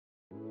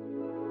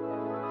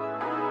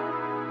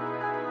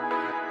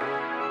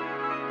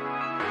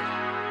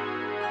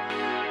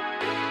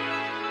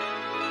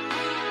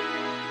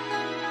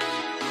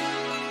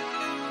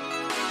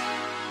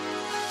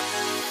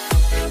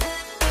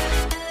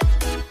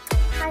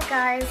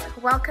guys,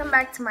 welcome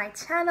back to my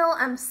channel.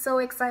 I'm so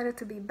excited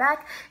to be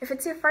back. If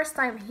it's your first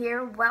time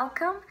here,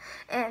 welcome.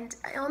 And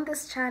on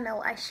this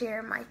channel I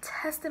share my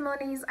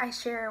testimonies, I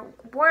share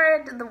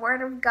the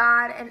word of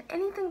God, and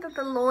anything that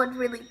the Lord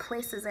really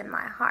places in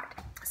my heart.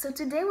 So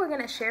today we're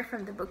going to share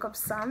from the book of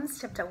Psalms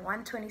chapter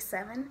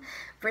 127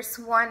 verse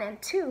 1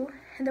 and 2.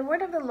 And the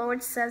word of the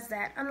Lord says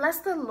that unless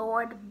the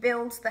Lord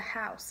builds the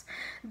house,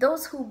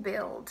 those who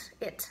build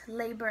it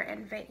labor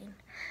in vain.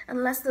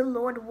 Unless the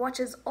Lord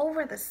watches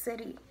over the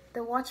city,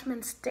 the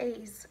watchman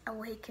stays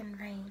awake in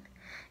vain.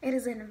 It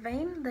is in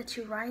vain that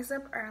you rise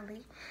up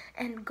early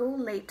and go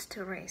late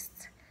to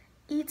rest,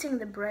 eating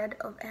the bread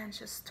of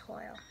anxious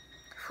toil.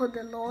 For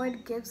the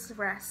Lord gives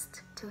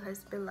rest to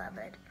his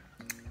beloved.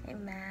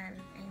 Amen.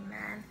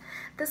 Amen.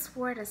 This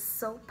word is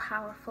so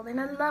powerful,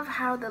 and I love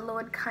how the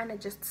Lord kind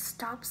of just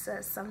stops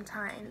us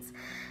sometimes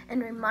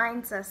and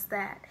reminds us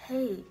that,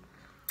 hey,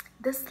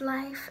 this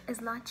life is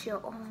not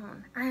your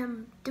own. I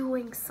am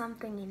doing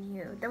something in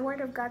you. The word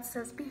of God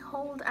says,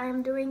 behold, I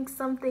am doing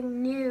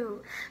something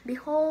new.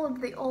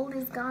 Behold, the old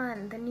is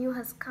gone, the new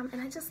has come.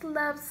 And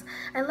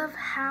I love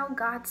how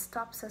God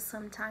stops us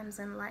sometimes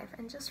in life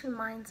and just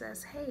reminds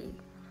us, hey,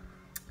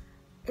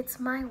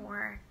 it's my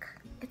work.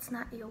 It's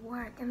not your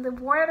work. And the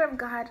word of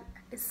God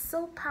is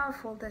so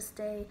powerful this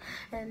day.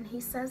 And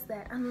he says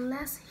that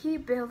unless he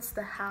builds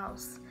the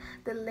house,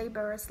 the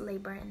laborers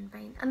labor in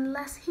vain.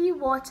 Unless he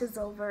watches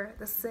over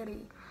the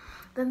city,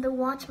 then the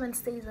watchman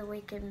stays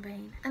awake in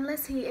vain.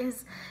 Unless he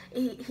is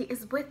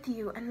with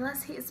you,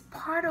 unless he is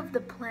part of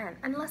the plan,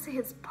 unless he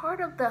is part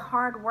of the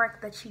hard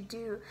work that you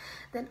do,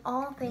 then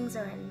all things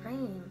are in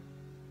vain.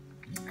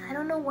 I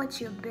don't know what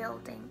you're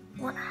building,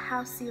 what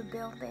house you're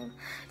building.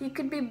 You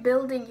could be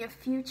building your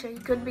future. You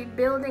could be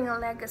building a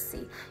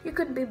legacy. You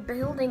could be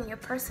building your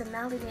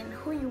personality and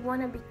who you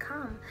want to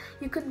become.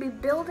 You could be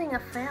building a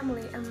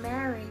family, a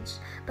marriage.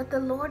 But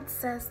the Lord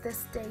says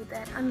this day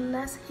that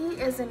unless he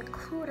is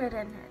included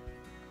in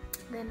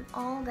it, then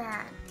all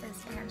that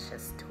is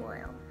anxious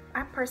toil.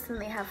 I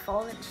personally have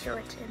fallen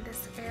short in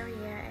this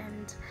area,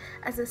 and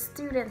as a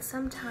student,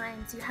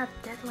 sometimes you have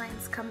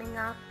deadlines coming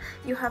up,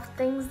 you have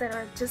things that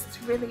are just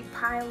really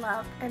pile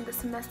up, and the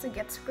semester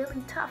gets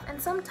really tough,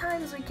 and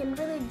sometimes we can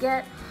really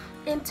get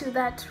into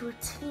that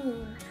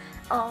routine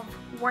of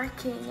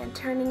working and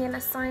turning in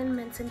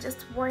assignments and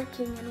just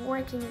working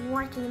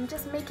and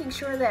just making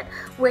sure that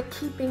we're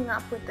keeping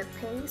up with the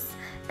pace,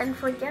 and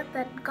forget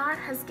that God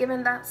has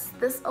given us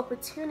this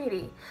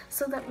opportunity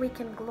so that we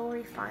can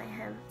glorify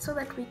him, so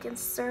that we can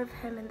serve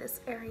him in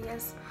these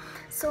areas.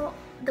 So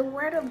the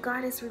word of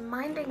God is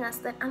reminding us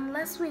that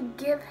unless we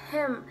give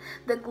him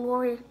the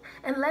glory,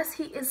 unless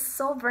he is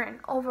sovereign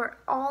over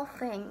all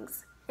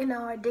things in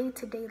our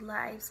day-to-day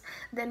lives,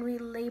 then we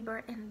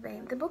labor in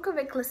vain. The book of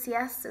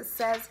Ecclesiastes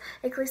says,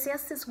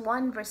 Ecclesiastes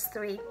 1 verse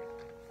 3,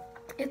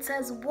 it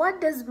says,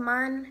 what does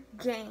man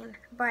gain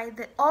by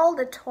all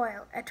the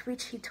toil at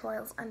which he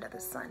toils under the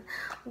sun?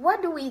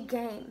 What do we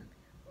gain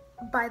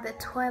by the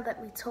toil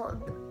that we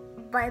toil?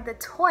 By the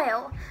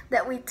toil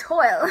that we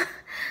toil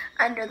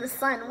under the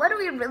sun? What do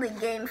we really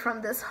gain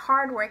from this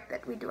hard work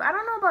that we do? I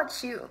don't know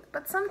about you,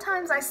 but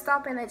sometimes I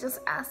stop and I just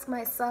ask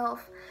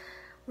myself,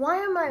 why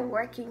am I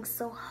working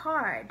so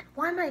hard?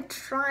 Why am I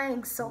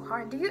trying so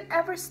hard? Do you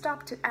ever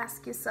stop to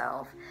ask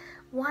yourself,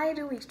 why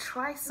do we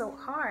try so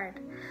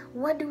hard?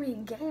 What do we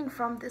gain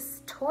from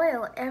this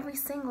toil every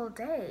single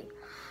day?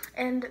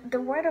 And the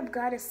word of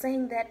God is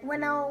saying that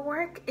when our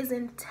work is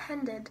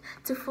intended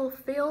to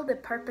fulfill the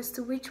purpose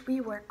to which we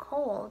were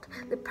called,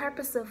 the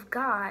purpose of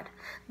God,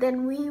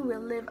 then we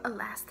will leave a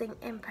lasting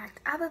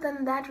impact. Other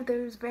than that,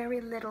 there is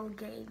very little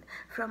gain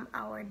from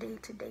our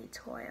day-to-day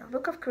toil. The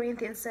book of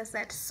Corinthians says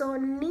that, so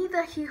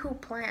neither he who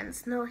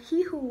plants nor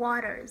he who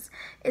waters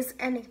is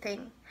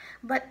anything,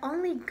 but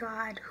only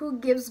God who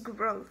gives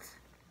growth.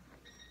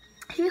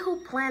 He who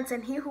plants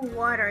and he who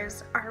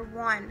waters are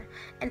one,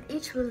 and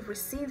each will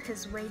receive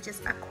his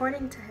wages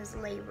according to his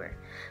labor.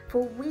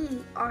 For we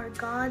are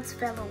God's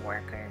fellow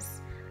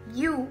workers.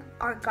 You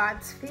are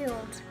God's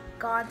field,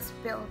 God's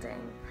building.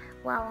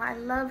 Wow, I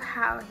love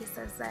how he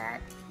says that.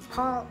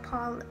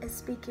 Paul is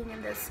speaking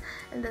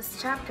in this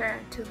chapter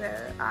to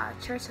the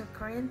church of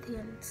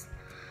Corinthians,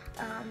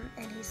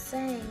 and he's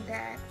saying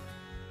that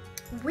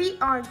we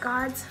are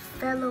God's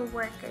fellow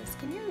workers.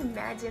 Can you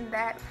imagine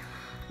that?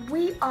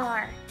 We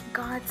are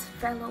God's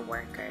fellow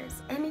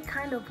workers. Any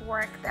kind of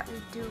work that we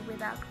do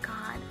without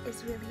God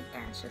is really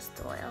anxious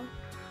toil.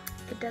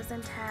 It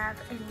doesn't have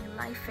any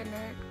life in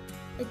it.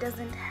 It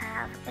doesn't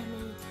have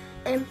any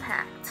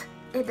impact.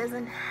 It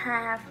doesn't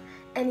have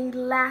any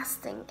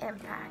lasting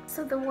impact.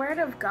 So the word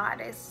of God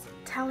is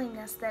telling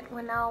us that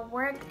when our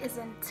work is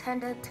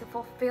intended to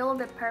fulfill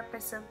the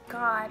purpose of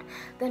God,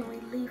 then we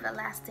leave a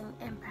lasting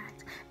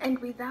impact. And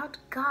without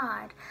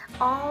God,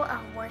 all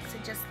our works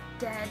are just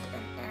dead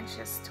and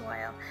anxious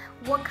toil.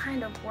 What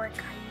kind of work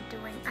are you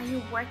doing? Are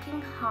you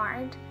working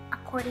hard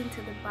according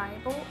to the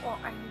Bible, or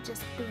are you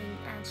just doing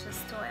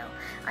anxious toil?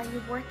 Are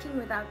you working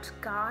without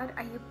God?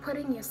 Are you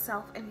putting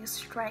yourself and your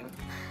strength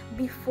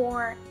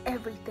before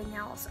everything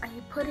else? Are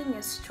you putting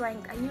your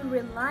strength? Are you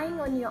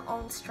relying on your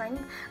own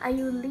strength? Are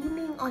you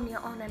leaning on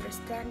your own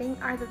understanding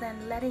rather than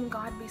letting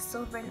God be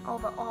sovereign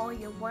over all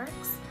your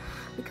works?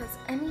 Because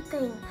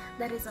anything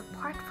that is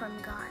apart from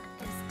God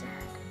is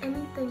dead.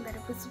 Anything that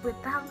is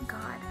without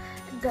God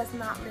does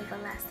not leave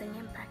a lasting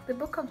impact. The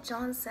book of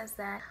John says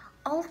that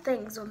all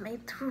things were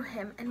made through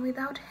him, and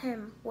without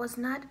him was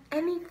not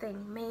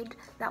anything made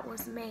that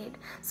was made.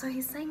 So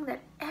he's saying that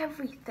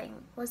everything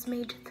was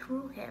made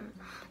through him,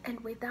 and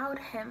without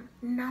him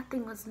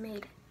nothing was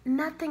made.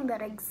 Nothing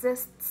that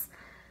exists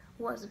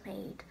was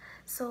made.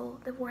 So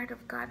the word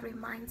of God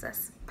reminds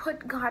us,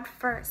 put God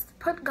first.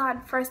 Put God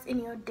first in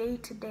your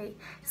day-to-day.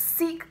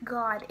 Seek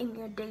God in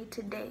your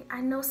day-to-day.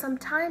 I know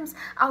sometimes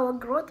our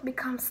growth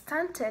becomes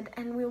stunted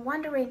and we're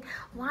wondering,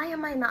 why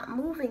am I not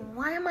moving?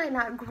 Why am I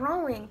not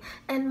growing?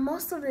 And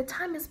most of the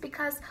time it's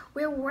because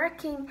we're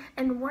working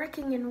and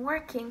working and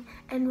working,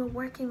 and we're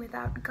working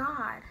without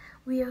God.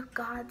 We are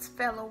God's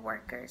fellow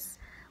workers.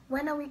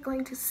 When are we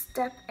going to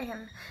step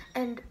in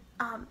and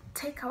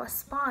take our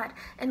spot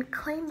and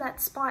claim that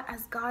spot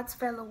as God's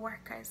fellow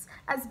workers,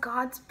 as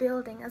God's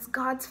building, as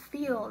God's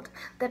field,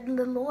 that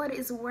the Lord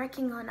is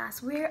working on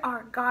us? We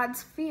are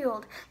God's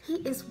field. He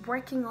is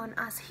working on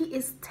us. He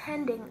is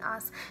tending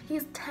us. He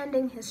is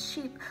tending his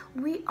sheep.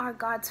 We are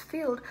God's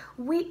field.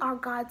 We are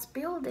God's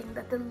building,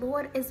 that the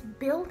Lord is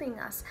building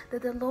us,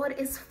 that the Lord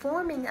is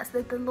forming us,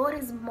 that the Lord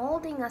is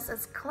molding us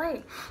as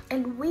clay.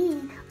 And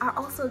we are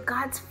also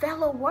God's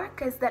fellow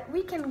workers, that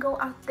we can go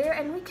out there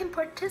and we can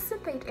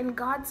participate in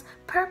God's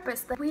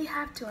purpose. That we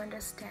have to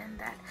understand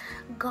that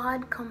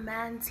God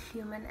commands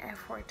human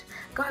effort.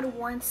 God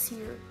wants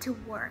you to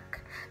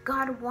work.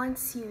 God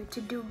wants you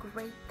to do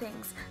great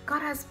things.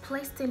 God has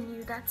placed in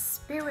you that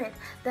spirit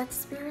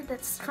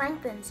that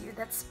strengthens you,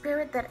 that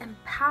spirit that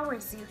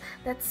empowers you,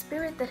 that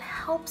spirit that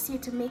helps you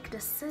to make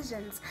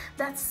decisions,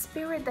 that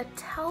spirit that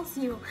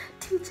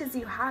teaches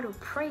you how to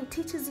pray,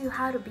 teaches you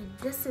how to be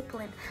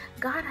disciplined.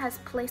 God has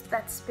placed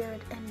that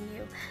spirit in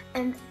you,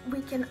 and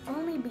we can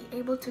only be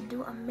able to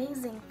do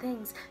amazing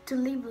things, to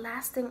leave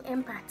lasting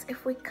impacts,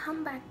 if we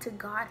come back to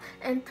God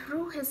and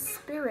through his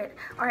spirit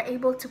are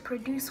able to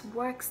produce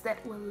works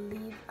that will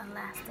leave a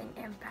lasting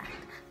impact.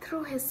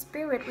 Through his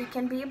spirit we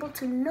can be able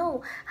to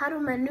know how to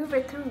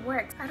maneuver through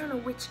works. I don't know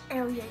which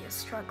area you're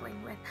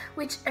struggling with,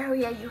 which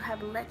area you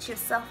have let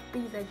yourself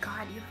be the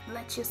God, you've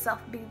let yourself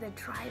be the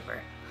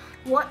driver.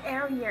 What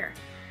area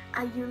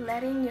are you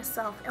letting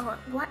yourself, or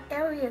what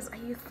areas are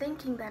you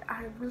thinking that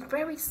are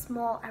very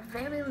small, are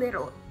very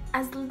little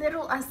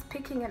as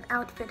picking an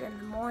outfit in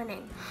the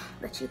morning,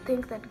 that you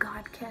think that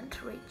God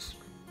can't reach?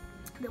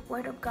 The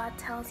word of God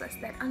tells us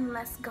that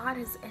unless God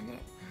is in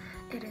it,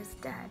 it is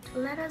dead.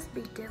 Let us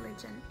be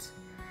diligent.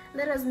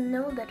 Let us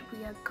know that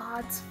we are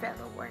God's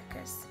fellow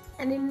workers.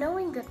 And in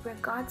knowing that we're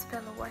God's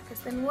fellow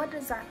workers, then what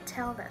does that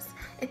tell us?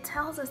 It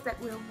tells us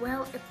that we're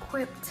well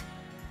equipped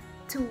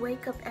to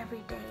wake up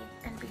every day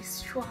and be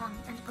strong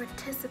and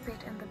participate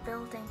in the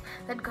building,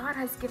 that God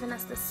has given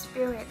us the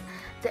spirit,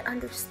 the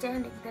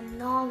understanding, the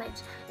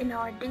knowledge in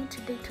our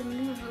day-to-day to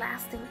leave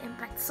lasting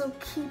impact. So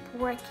keep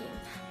working,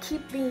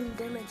 keep being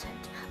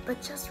diligent,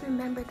 but just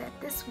remember that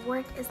this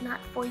work is not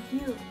for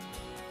you.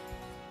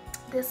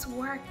 This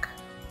work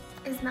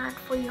is not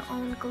for your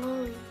own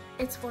glory.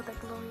 It's for the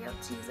glory of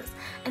Jesus.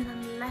 And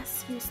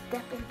unless you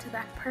step into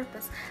that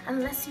purpose,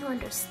 unless you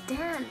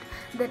understand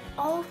that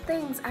all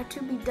things are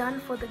to be done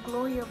for the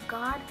glory of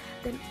God,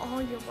 then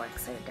all your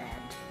works are dead.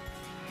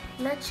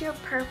 Let your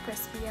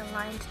purpose be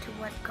aligned to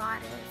what God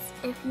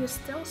is. If you're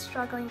still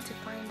struggling to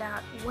find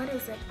out what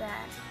is it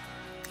that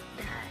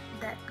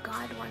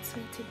God wants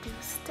me to do,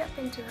 step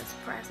into his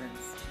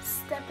presence.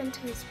 Step into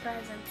his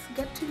presence.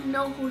 Get to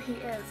know who he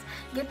is.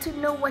 Get to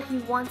know what he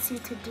wants you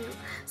to do,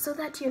 so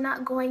that you're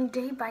not going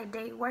day by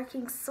day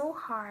working so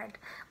hard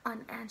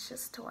on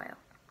anxious toil.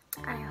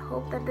 I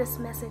hope that this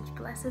message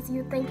blesses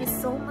you. Thank you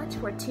so much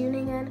for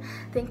tuning in.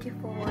 Thank you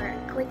for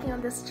clicking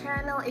on this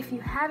channel. If you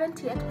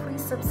haven't yet,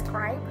 please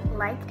subscribe,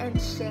 like, and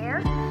share.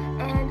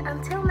 And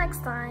until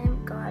next time,